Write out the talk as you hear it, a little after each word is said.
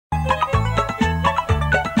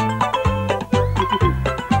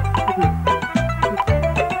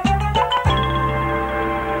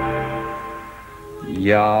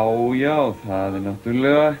Já, það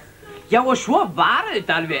náttúrulega. Já, og svo var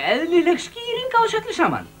þetta alveg eðlileg skýring á þessu öllu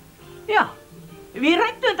saman. Já, við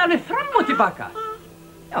ræddum þetta alveg fram og tilbaka.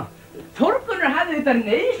 Já, Þórgunnur hafði þetta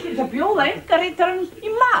neyðst til að bjóða einkareitaranum í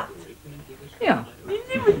mat. Já,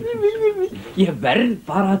 ég verð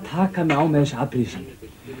bara að taka mig á með þessu afbrýðisemi.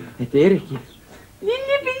 Þetta er ekki...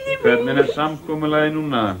 Hvernig samkomulagið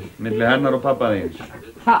núna, milli hennar og pabba þíns?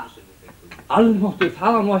 Almáttugur,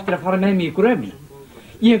 það á nú eftir að fara með mig í gröfina.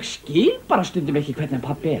 Ég skil bara stundum ekki hvernig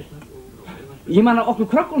pabbi er. Ég man að okkur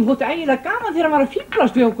krökkunum þótti ægilega gaman þegar hann var að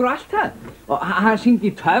fíflast við okkur og allt það. Og hann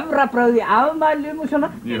sýndi töfrabrögð í afmælum og svona.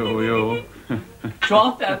 Jú. Svo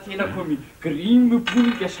átti það til að koma í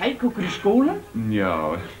grímubúningi að sækja okkur í skólan. Já.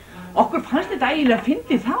 Okkur fannst þetta ægilega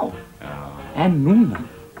fyndið þá. Já. En núna,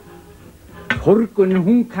 Þórgunnur,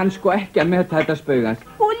 hún kann sko ekki að meta þetta spaugans.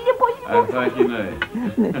 Er það ekki nei?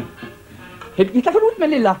 Ég ætla að fara út með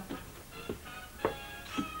Lilla.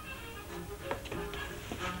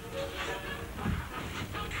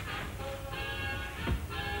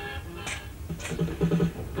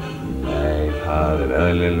 Nei, það er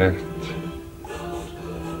eðlilegt.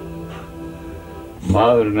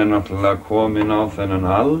 Maðurinn er náttúrulega kominn á þennan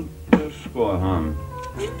aldur, sko, hann.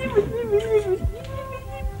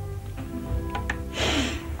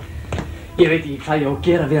 Ég veit ekki hvað ég á að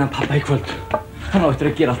gera við hann pappa í kvöld. Hann á eftir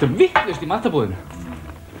að gera alltaf vitlaust í matabúðinu.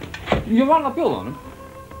 Ég var að bjóða honum.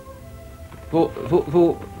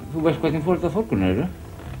 Þú veist hvernig foreldrar Þórgunnar eru?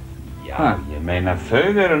 Já, ég meina þau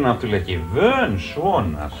eru náttúrulega ekki vön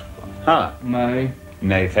svona, sko. Nei.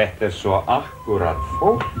 Nei, þetta er svo akkúrat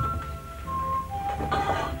fólk.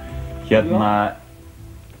 Hérna...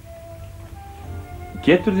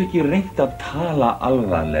 Geturðu ekki reynt að tala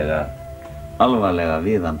alvarlega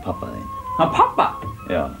við hann pappa þinn? Hann pappa?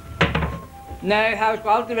 Já. Nei, það hefur sko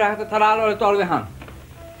aldrei verið hægt að tala alvarlegt orð við hann.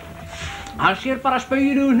 Hann sér bara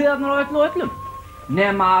spauginu úr hliðarnar á öllu og öllum.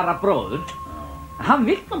 Nema Ara bróður. Hann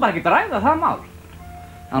vill nú bara ekki ræða það mál.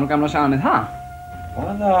 Það er nú gamla sagan með það.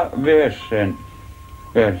 Hvaða vesen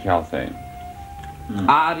er hjá þeim?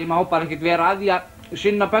 Ari má bara ekkert vera að því að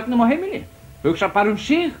sinna börnum á heimili. Hugsa bara um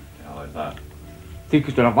sig. Já, það.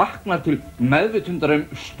 Þykist vera að vakna til meðvitundar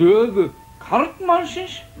stöðu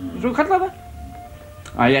karlmannsins, eins og kalla það.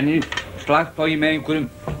 En ég slagtóði með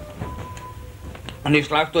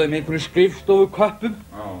einhverjum skrifstofuköppum.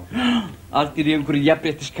 Allir í einhverju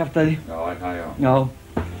jafnréttiskjaftaði. Já, það, já. Já,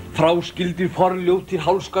 fráskildir, forljótir,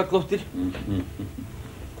 hálfskallóttir.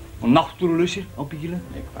 Og náttúrulausir, ábyggilega.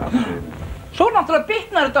 Nei, hvað segir þau? Svo náttúrulega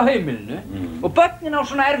bitnar þetta á heimilinu og börnin á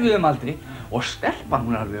svona erfiðum aldri og stelpan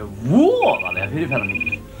hún er alveg voðalega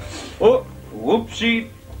fyrirferðarmikil. Upsi.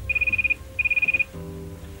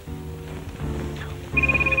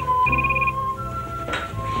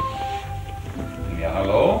 Já,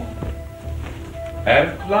 halló?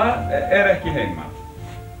 Erla er ekki heima.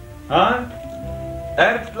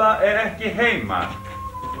 Erla er ekki heima.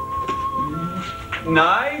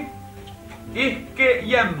 Nei, ikke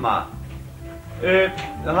hjemme.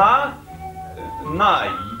 Nei,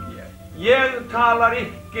 ég talar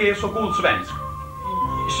ikke så god svensk.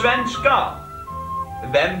 Svenska.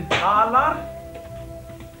 Hvem talar?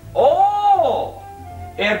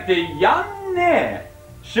 Det Janne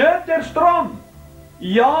Söderström?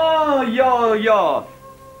 Ja.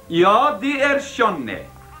 Ja, det Sjonne.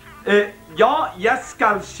 Ja, jeg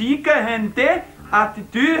skal sige henne at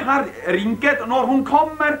du har ringet når hun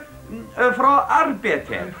kommer fra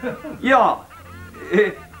arbetet. Ja.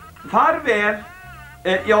 Farvel.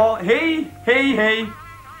 Ja, hei.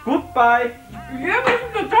 Goodbye. Ég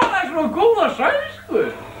veist að tala svona góða sænsku.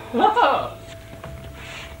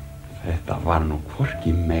 Þetta var nú hvorki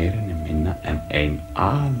meira minna en ein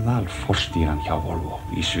aðalforstýran hjá Volvo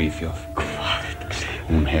í Svíþjóð. Hvað er þetta að segja?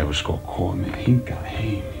 Hún hefur sko komið hingað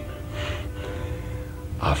heim.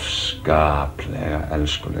 Afskaplega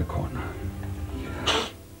elskuleg kona.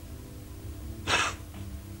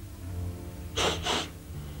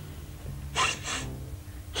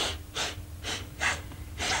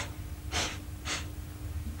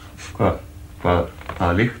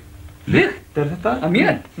 Hvaða lykt? Lykt er þetta? Að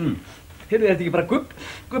mér? Heyrðu, er þetta ekki bara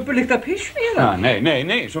gubbulykt af písmi hérna?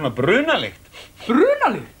 Nei, svona brunalykt.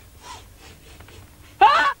 Brunalykt?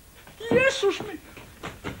 Jesús minn!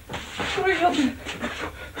 Svo ég átti.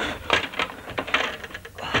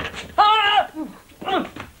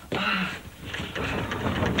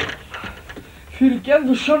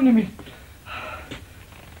 Fyrirgefðu, Sonni mín.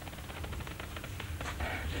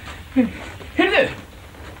 Heyrðu!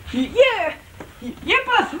 Ég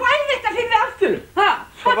bara þvæði þetta fyrir þig aftur.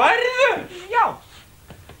 Þværðu? Já.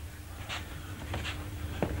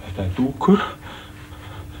 Þetta er dúkur.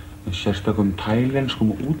 með sérstökum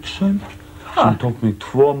tælenskum útsaum sem tók mig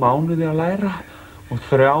 2 mánuði að læra og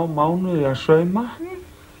 3 mánuði að sauma.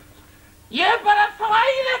 Ég bara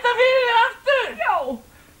þvæði þetta fyrir þig aftur! Já!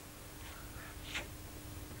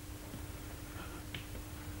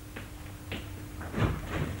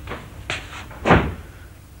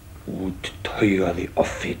 Úttaugaði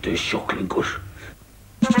offitu sjúklingur.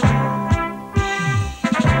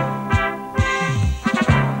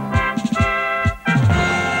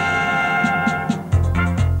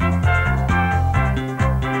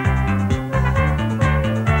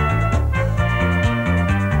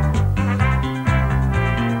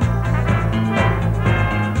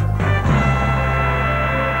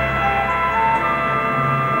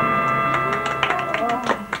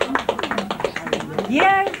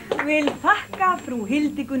 Frú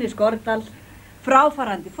Hildigunni Skordal,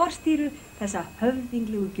 fráfarandi forstýru, þessa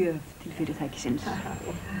höfðinglegu gjöf til fyrirtækisins.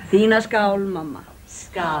 Þína skál, mamma.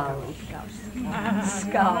 Skál, skál, skál,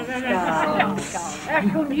 skál, skál. Er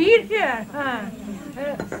þú nýr hér?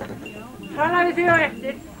 Talaði þig á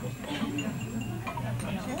eftir.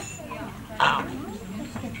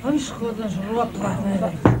 Andskotans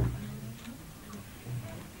rotvatnaði.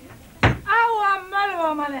 Á að mölva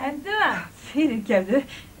manni hendina. Fyrirgefðu.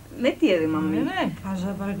 Meiddi ég þig, mammi? Nei,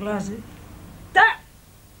 passa bara glasið.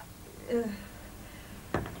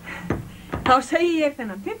 Þá segi ég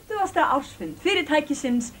þennan 50. ársfund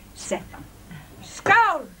fyrirtækisins settan.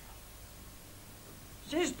 Skál!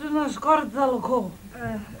 Systurna Skordal og kó.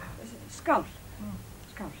 Skál.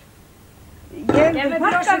 Skál. Ég vil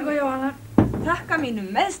þakka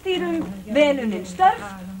mínum meðstýrum, velunnin störf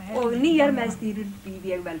og nýjar meðstýrur býð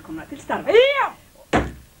ég velkomna til starfa. Já!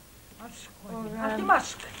 Allt í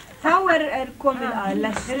mask. Þá er komið að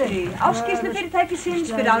lestri áskýrslu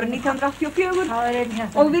fyrirtækisins fyrir árið 1984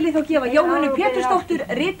 og vil ég þá gefa Jóhannu Pétursdóttur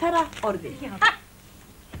ritara orðið.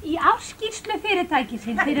 Í áskýrslu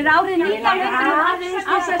fyrirtækisins fyrir árið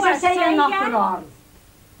 1984 að segja nokkur orð.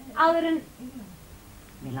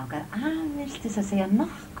 Mér langar aðeins til að segja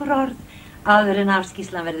nokkur orð áður en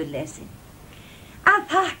áskýrslan verður lesin. Að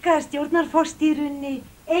þakka stjórnarforstýrunni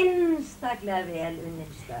einstaklega vel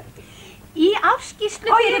unnin störfi. Í áskýrslu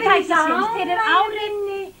fyrirtækisins fyrir árið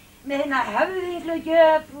með hérna höfðinglu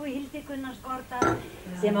gjöf frú Hildigunni Skordal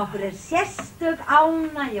sem okkur sérstök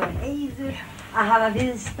ánægja og heiður að hafa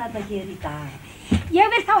viðstadda hér í dag. Ég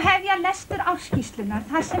vil þá hefja lestur áskýrslunar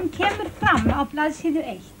þar sem kemur fram á blaðsíðu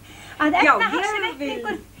 1 að efnahagsreikningur. Ég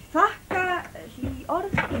vil þakka hlý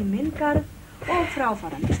orð í minn garð og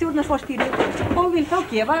fráfarandi stjórnarforstýru og vil þá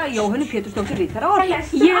gefa Jóhannu Pétursdóttur ritara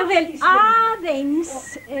orðið. Ég vil aðeins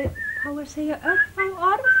á að segja örfá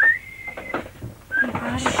orð í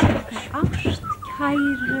varið okkar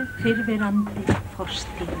ástkæru fyrrverandi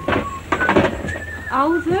forstýru.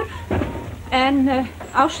 Áður en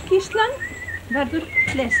áskýrslan verður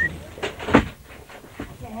lesin.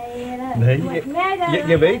 Nei,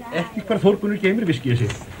 ég veit ekki hvar Þórgunnur geymir viskíið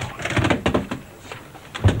sitt.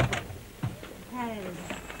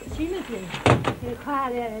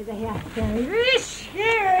 Hvað þetta hérna?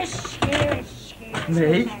 Viski.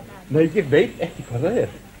 Nei, ég veit ekki hvað það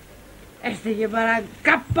er. Ertu ekki bara að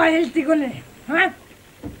gabba Hildigunni? Hæ?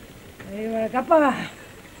 Er ekki bara að gabba það?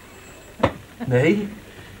 Nei.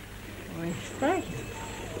 Veist það ekki?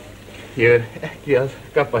 Ég er ekki að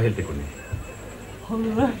gabba Hildigunni. Hann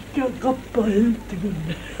er ekki að gabba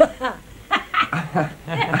Hildigunni.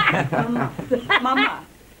 Mamma.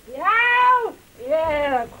 Já, ég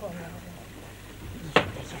er að koma.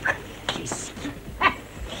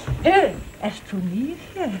 Ert þú nýr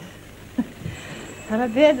hér? Það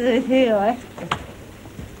er betur þig á eftir.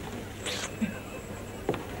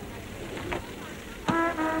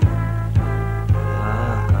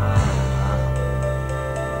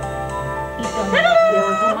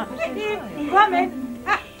 Komin!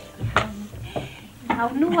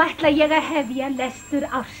 Nú ætla ég að hefja lestur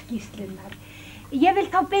áskýrslunar. Ég vil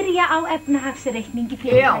þá byrja á efnahagsreikningi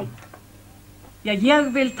fyrirtækisins. Já,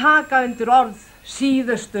 ég vil taka undir orð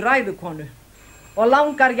síðustu ræðukonu og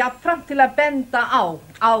langar jafnframt til að benda á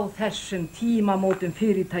þessum tímamótum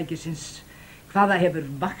fyrirtækisins hvaða hefur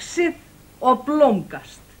vaxið og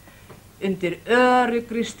blómgast undir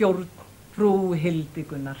öruggri stjórn frú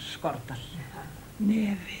Hildigunnar Skordal.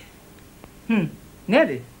 Nefið.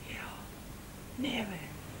 Nefið? Já, nefið.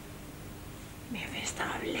 Mér finnst það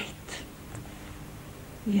afleitt.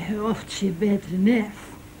 Ég hef oft séð betri nef.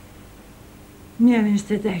 Mér finnst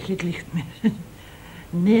þetta ekki líkt mér.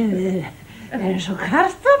 Nefið er eins og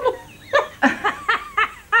kartöfla.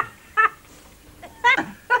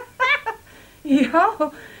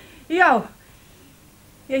 Já.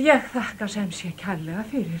 Ég þakka sem sé kærlega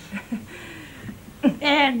fyrir.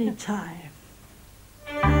 Anytime.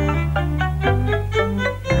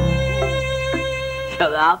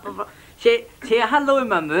 Sjáðu, Abba frá... Segja halló í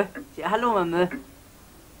mömmu. Segja halló mömmu.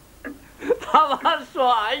 Það var svo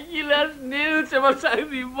ægilega sniðugt sem hann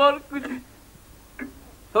sagði í morgun.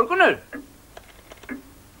 Þórgunnur!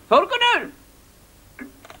 Þórgunnur!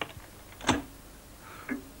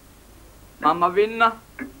 Mamma vinna.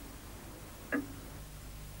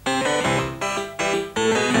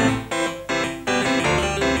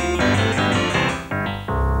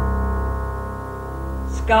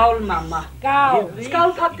 Skál, mamma.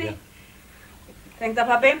 Skál, pabbi.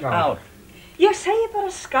 Tengdapabbi. Skál. Ég segi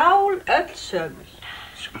bara skál öll sömul.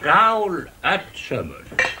 Skál öll sömul.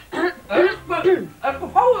 Elsku,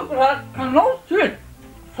 fáðu ykkur það nóg til.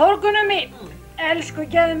 Þórgunnur mín, elsku,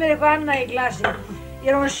 gefðu mér eitthvað annað í glasi.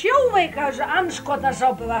 Ég orðin sjóveik af þessu andskotna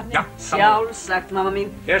sápuvatni. Já, Sjálfsagt, mamma mín.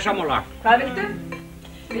 Ég er sammála. Hvað viltu?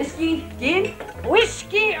 Whisky, gin?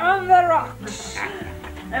 Whisky on the rocks.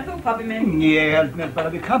 En þú, pabbi minn? Ég held mér bara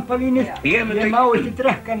við kampavínið. Ég má ekki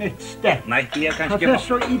drekka neitt sterkt. Næ, ég kannski... Það fer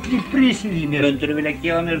svo illi brísið í mér. Mundurðu vilja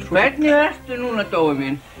gefa mér svo... Hvernig ertu núna, Dói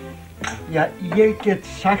mín? Já, ég get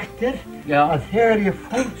sagt þér að þegar ég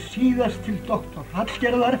fór síðast til doktor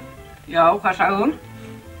Hallgerðar... Já, hvað sagði hún?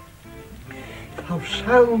 Þá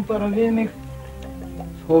sagði hún bara við mig...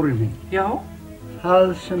 Þóri minn. Já?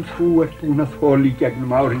 Það sem þú ert búin að þola í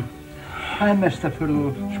gegnum árin. Það mest að fyrir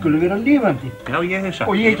þú skulle vera lifandi. Já, ég hef sagt.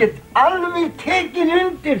 Og ég get alveg tekin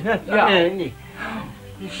undir þetta með henni.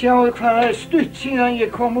 Ég sjáu hvað það stutt síðan ég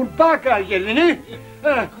kom úr bakaaðgerðinni.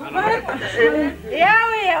 Já,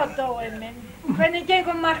 Dói minn. Hvernig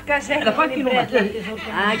gengur markaðssetning í Bretlandi?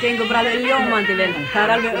 Það gengur bara alveg ljómandi vel.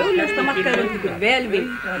 Það alveg augljóst að markaðurinn ykkur vel við.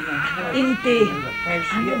 Indi,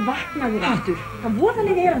 hann vaknaður aftur. Það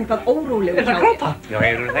voðalega hann eitthvað órólegur hjá þér. Já,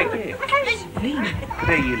 heyrðu það ekki?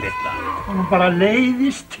 Þegi litla. Hann bara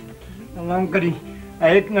leiðist. Það langar í að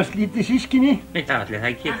eignast lítið sískinni. Nei, það allir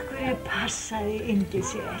það ekki. Akkur passaði Indi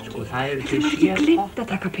sér ekki. Sko, það eru til Þú ekki glimt að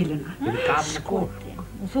taka pilluna. Það eru gaman Skotin.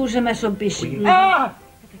 Og þú sem svo busy.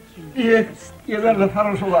 Ég verð að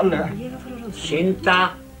fara svo varlega. Synda,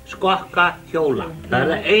 skokka, hjóla. Það er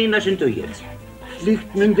það eina sem dugir.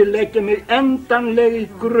 Slíkt myndi leggja mig endanlega í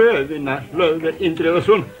gröfina, Hlöðver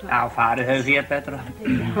Indriðason. Já, farið hefur þér betra.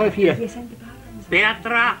 Hvað er þér?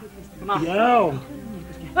 Betra? Já.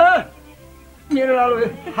 Mér er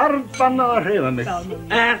alveg harðbannað að hreyfa mig.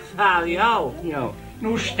 Er það, já? Já.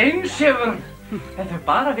 Nú steinsefur. Þetta er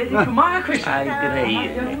bara við ykkur magakviss. Það er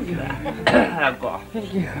greið. Það er gott.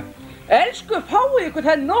 Elsku, fáið ykkur,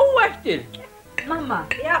 það er nóg eftir. Mamma,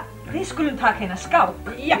 já, við skulum taka hérna skál.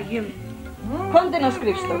 Já. Komdu inn á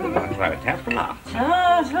skrifstofu. Það er tefla.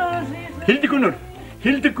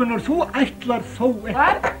 Hildigunnur, þú ætlar þó ekki.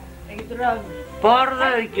 Hvað? Ekkert röfn.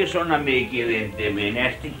 Borðaðu ekki svona mikið, Indi minn.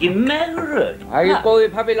 Ertu ekki megrun? Æ, góði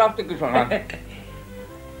pabbi, láttu ekki svona.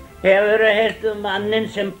 Hefurðu heyrt manninn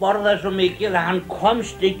sem borðar svo mikið að hann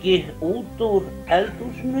komst ekki út úr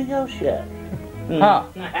eldhúsinu hjá sér?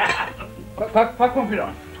 Hvað kom fyrir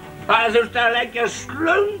hann? Það þurfti að leggja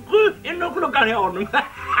slöngu inn á gluggann hjá honum.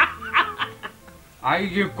 Æ,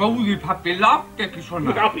 góði pabbi, láttu ekki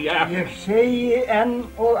svona. Já. Ég segi enn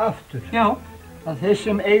og aftur. Já. Að þeir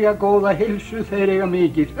sem eiga góða heilsu, þeir eiga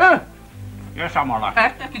mikið. Ég er sammála.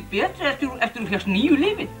 Ertu ekkert betri eftir þú fjast nýju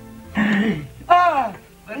lífið?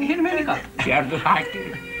 Hérna með líka. Sérðu það ekki?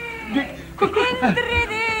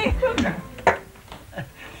 Indriði!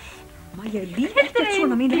 Ég líf ekkert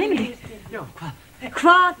svona mínu heimili. Já, hvað?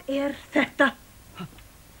 Hvað er þetta?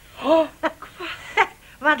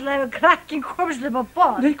 Varla hefur krakkinn komist upp á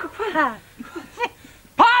borð. Nei, hvað?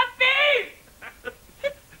 Pabbi!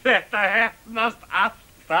 Þetta hefnast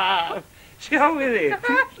alltaf. Sjáu þið,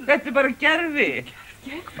 þetta er bara gerfi.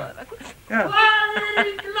 Hvað er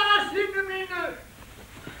í glasinu mínu?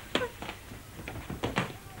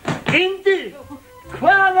 Indi,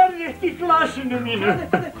 hvað er þetta í glasinu mínu?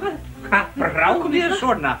 Hvað bráð þér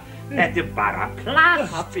svona? Þetta er bara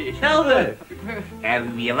plast. Sjáðu, ef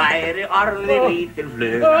ég væri orðið lítil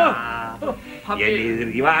fluga, ég liður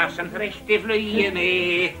í vasan þreytti fluginni.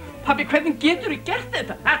 Pabbi, hvernig getur þú gert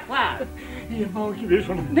þetta? Hvað? Ég má ekki við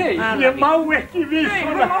svona. Nei. Ég má ekki við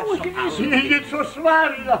svona. Nei, má ekki við svona. Ég get svo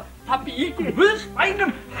svarið það. Pabbi, í guðs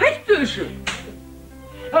bænum, hættu þessu.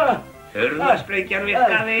 Hurðasprengjan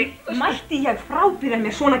virkaði. Mætti ég frábýra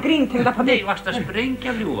með svona grín til það, pabbi? Nei, varst að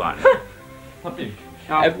sprengja ljúfan. Pabbi,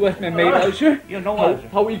 ef þú ert með meira af þessu, Ég nóg að þessu.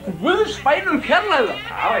 þá í guðs bænum fjarlæðu það.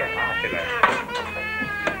 Já, það er það.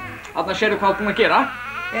 Þarna sérðu hvað þú ert búin að gera.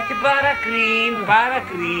 Þetta bara grín.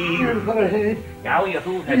 Ég vil fara heim. Já,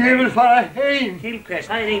 þú Ég vil fara heim. Til hvers?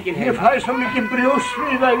 Það enginn heim. Ég fæ svo mikið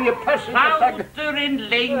brjóstsviða ef ég passa ekki að taka. Þátturinn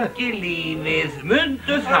lengi lífið,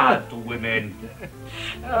 mundu það, dúi minn.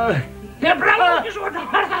 Ég bráði ekki svona.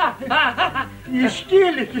 Ég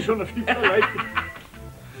skil ekki svona fíflalæti.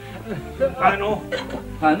 Hvað nú?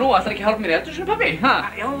 Ætlar ekki að hjálpa mér í eldhúsinu, pabbi?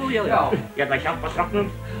 Já. Ég ætla að hjálpa stráknum.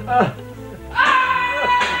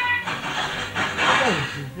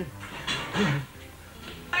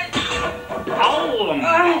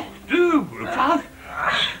 Dugur, hvað?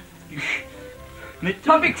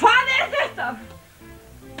 Pabbi, hvað er þetta?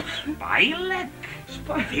 Spælegg?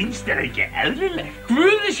 Finnst þér ekki eðlilegt?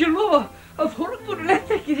 Guði sé lofa að Þórgunn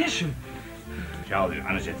lenti ekki í þessu. Sjáðu,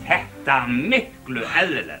 annars er þetta miklu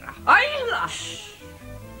eðlilegra. Æla!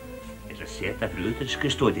 Ég ætla að setja fyrir utan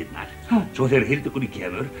skrifstofudyrnar. Svo þegar Hildigunni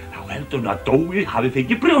kemur, þá heldur hún að Dói hafi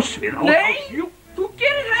fengið brjóstsviða. Nei, þú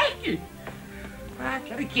gerir það ekki. Hvað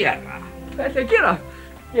ætlarðu að gera? Hvað ætla ég að gera?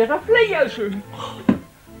 Ég ætla að fleygja þessu.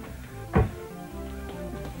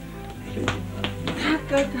 Takk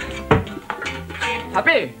þetta.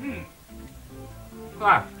 Pabbi!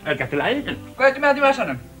 Hvað? Er ekki eftir læðinu? Hvað ertu með þetta í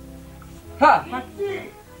vasanum? Hæ?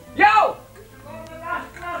 Já! Komdu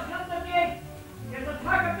aftur að sjálfa mig. Ég ætla að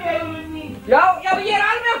taka bjöðunum mín. Já, ég er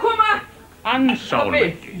alveg að koma.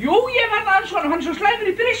 Ansálmikki. Jú, ég verð að ansóna. Hann er svo slæmur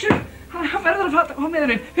í brissu. Hann verður að fara með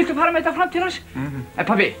þurinn. Viltu fara með þetta fram til hans? En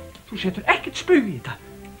pabbi, þú setur ekkert spaug í þetta.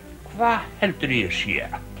 Hvað heldur ég sé?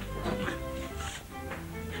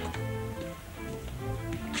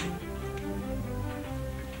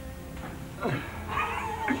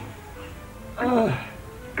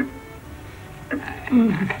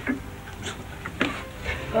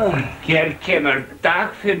 Hér kemur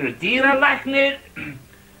Dagfinnur dýralæknir.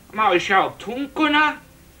 Má ég sjá tunguna?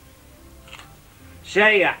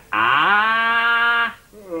 Segja aaaah.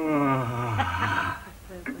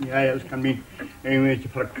 Jæja, elskan mín, eigum við ekki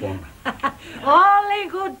fara að koma. All in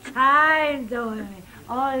good time, Dói.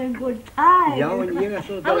 All in good time. Já, en ég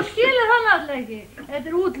ætlaði bara... Þú skilur það náttúrulega ekki. Þetta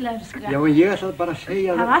er útlenskra. Já, en ég ætlaði bara að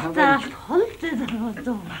segja... Það vantar allt holdið þarna,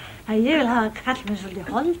 Dói. Ég vil hafa kall mér svolítið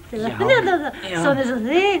holdið. Svona eins og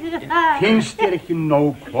þig. Finnst þér ekki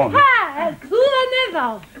nóg komið? Er þú þannig þá?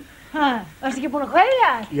 Varstu ekki búin að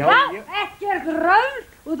kveðja? Já, ekki gröfn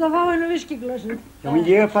út af fáinu viskiglössu. Já, en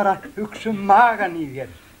ég er bara að hugsa magan í þér,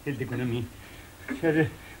 Hildigunni mín. Sérðu,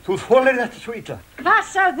 þú þolir þetta svo illa.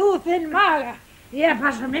 Passar þú þinn maga? Ég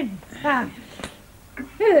passa minn.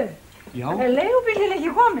 Hörðu, er leigubílinn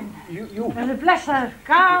ekki kominn? Jú. Þessu blessaður,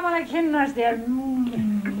 gaman að kynnast þér.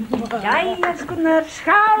 Jæja, skunnar,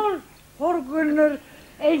 skál, Þórgunnur,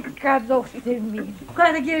 einkadóttir mín. Hvað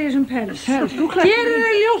er að gera í þessum pels? Gerðu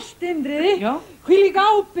þig ljóst, Indriði. Hvílík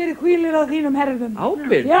ábyrgð hvílir á þínum herðum.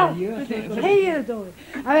 Ábyrgð? Já, þegiðu, Dói.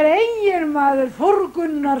 Að vera eiginmaður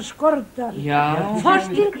Þórgunnar Skordal. Já.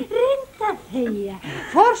 Fastir reynda þegja.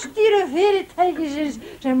 Forstýru fyrirtækisins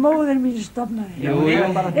sem móðir mín stofnaði.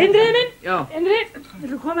 Indriði minn, Indriði,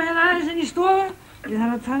 viltu koma hérna aðeins inn í stofu? Ég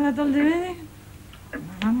þarf að tala dálítið við þig.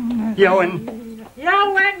 Já,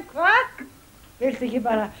 en hvað? Viltu ekki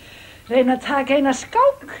bara reyna að taka eina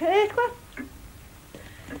skák eða eitthvað?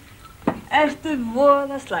 Ertu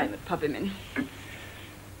voða slæmur, pabbi minn?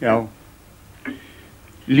 Já.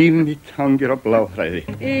 Líf mitt hangir á bláþræði.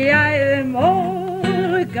 Í æðum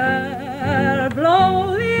ólgar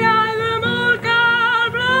blóð, í æðum ólgar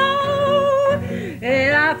blóð,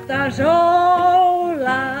 er aftan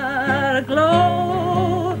sólar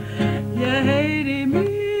glóð, ég heyri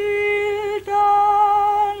mildan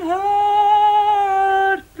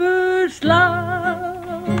hörpuslá,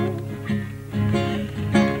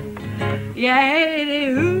 ég heyri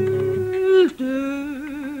huldumál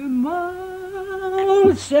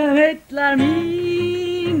sem heillar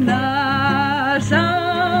mína sá,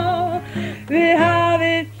 við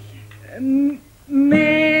hafið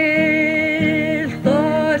milt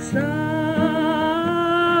og safír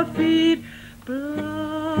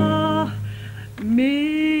blátt,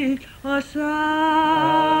 milt og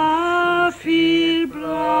safír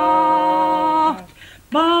blátt,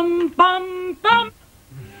 bam, bam, bam.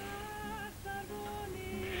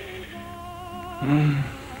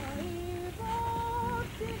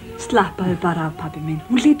 Slappaðu bara af, pabbi minn.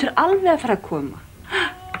 Hún hlýtur alveg að fara að koma.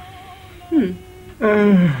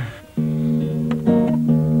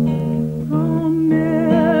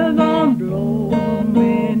 Meðan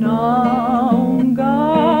blómin anga,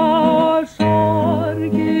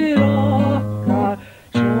 sorgir okkar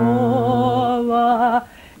sofa,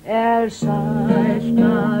 er sælt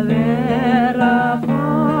að vera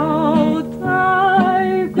fátækur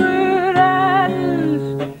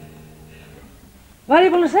elst. Var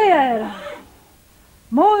ég búin að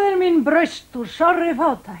Móðir mín braust úr sárri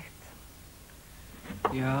fátækt.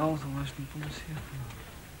 Já, þú varst nú búin að segja það.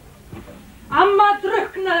 Amma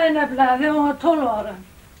drukknaði nefnilega þegar hún var 12 ára.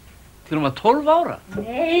 Þegar hún var 12 ára?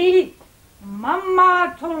 Nei, mamma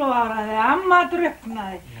var 12 ára þegar amma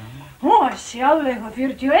drukknaði. Já. Hún var sjálf eitthvað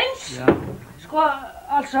 41. Já. Sko,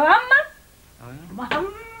 altså amma. Já, já.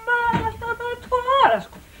 Mamma var alltaf bara 12 ára,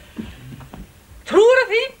 sko. Trúirðu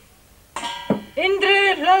því? Indri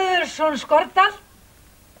Hlöðursson Skordal.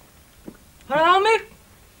 Horfðu á mig.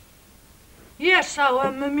 Ég sá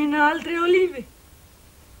ömmu mína aldrei á lífi.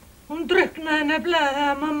 Hún drukknaði nefnilega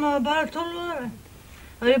þegar mamma var bara 12 ára.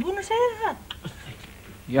 Var ég búin að segja þér það?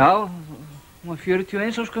 Já, hún var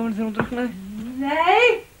 41 árs gömul þegar hún drukknaði. Nei,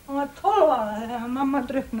 hún var 12 ára þegar mamma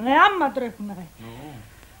drukknaði, nei, amma drukknaði. Nú.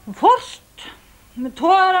 Hún fórst með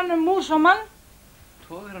togaranum mús og mann.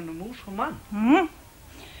 Togaranum mús og mann?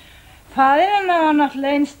 Faðir hennar var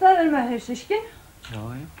náttúrulega einstæður með þau systkin. Já,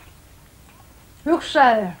 já.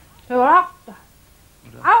 Hugsaðu, þau voru 8.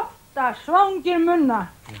 8 svangir munna.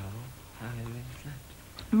 Já, það verið slett.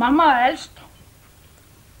 Mamma var elst.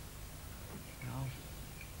 Já.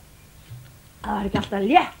 Það var ekki alltaf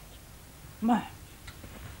létt. Nei.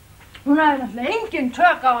 Hún hafði náttúrulega engin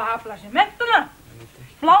tök á að afla sér menntuna.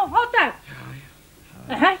 Bláfátæk. Já, já.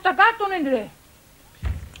 En þetta gat hún Indri.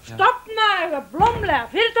 Stofnaði eitthvað blómlega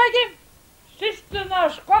fyrirtæki. Systurnar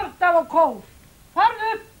Skordal og kó. Farðu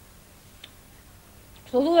upp.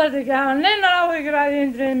 Svo þú verður ekki að hafa neinar áhyggjur af því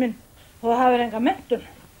Indriði minn. Og það hafið enga menntun.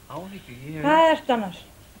 Áhyggjur, Hvað ertu annars?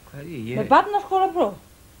 Hvað er ég? Með barnaskólapróf?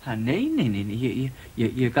 Nei,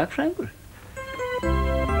 ég er gagnfræðingur.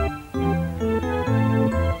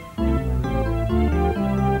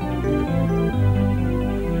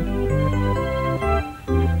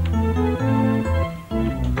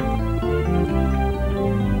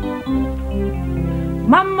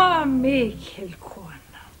 Mamma var mikil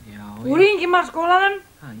kona. Já, Úr Ingimarsskólanum.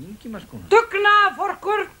 Ingimarsskólanum.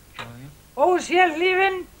 Dugnaðarforkur. Já, já.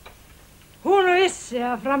 Ósérhlífin. Hún vissi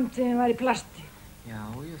að framtíðin var í plasti. Já,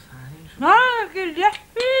 já, það er svo. Það er ekki rétt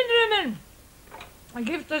fyrir Indriði minn. Að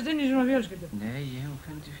giftast inn í svona fjölskyldu. Nei, ég hef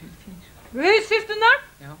fundið fyrir því. Við systurnar.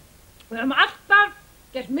 Já. Við höfum alltaf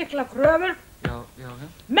gert mikla kröfur. Já, já, já.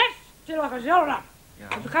 Mest til okkar sjálfra. Já.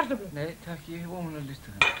 Þetta er kartöflu. Nei, takk, ég hef ofan að lista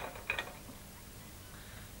það.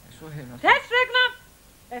 Svo hefur það. Þess vegna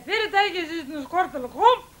er fyrirtækið Systurnar Skordal og kó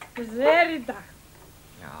þess er í dag.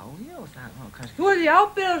 Já, já, það var kannski. Þú ert í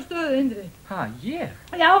ábyrgðarstöðu, Indriði. Ha, ég?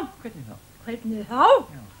 Já. Hvernig þá? Hvernig þá?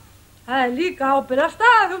 Já. Það er líka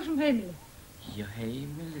ábyrgðarstaða að hugsa um heimilið. Já,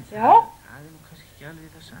 heimilið. Já. Það er nú kannski ekki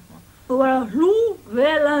alveg það sama. Þú var að hlú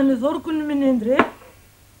vel að henni Þórgunni minni, Indriði.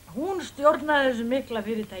 Hún stjórnaði þessu mikla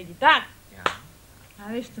fyrirtæki í dag. Já. Það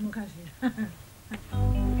veistu nú kannski.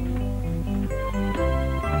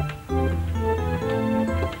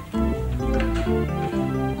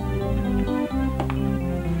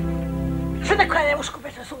 Svona hvað er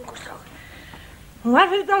óskupið það þungur strákur. Hún var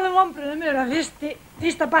fyrir dálum vonbrigðum mér að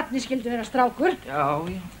fyrsta barni skildi vera strákur. Já,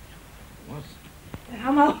 já.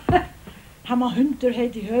 Hann má hundur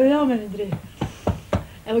heiti í höfuð á mér, Indriði.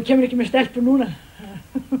 Ef þú kemur ekki með stelpu núna.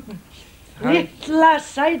 Lilla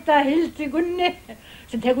sæta Hildi Gunni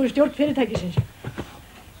sem tekur í stjórn fyrirtækisins.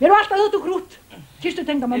 Mér var alltaf þóttu grút. Kysstu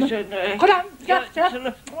tengdamammu. Kolla,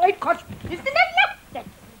 segja. Oi, koll. Kysstu nefnilega.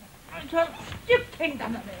 Kysstu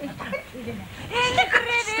tengdamammu.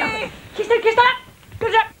 Kysstu.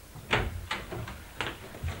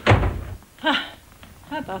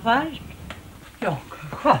 Þetta var farið. Já,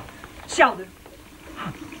 hvað? Sjáðu.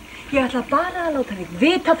 Ég ætla bara að láta þig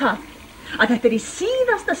vita það að þetta er í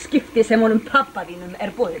síðasta skipti sem honum pabba þínum er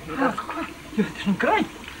boðið hingað. Hvað? Jú, þetta er svona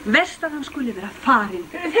grænt. Verst að hann skuli vera farinn.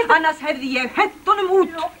 Annars hefði ég hent honum út.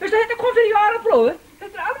 Já, veistu, þetta kom fyrir Jara blóðu.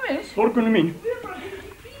 Þetta er alveg eins. Þórgunni mín.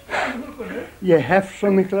 Ég hef svo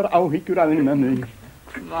miklar áhyggjur af henni mömmu þinni.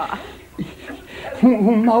 Hvað?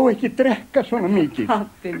 Hún má ekki drekka svona mikið.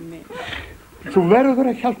 Pabbi minn. Þú verður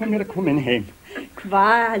að hjálpa mér að koma inn heim.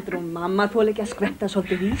 Hvað heldur hún mamma þoli ekki að skvetta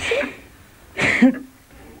svolítið í sig?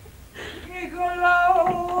 Nikolá,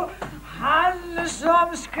 hann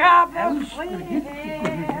som skapar frið.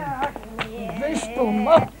 Veistu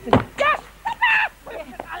mátti. Gæsta það!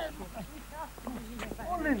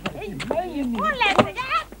 Hún er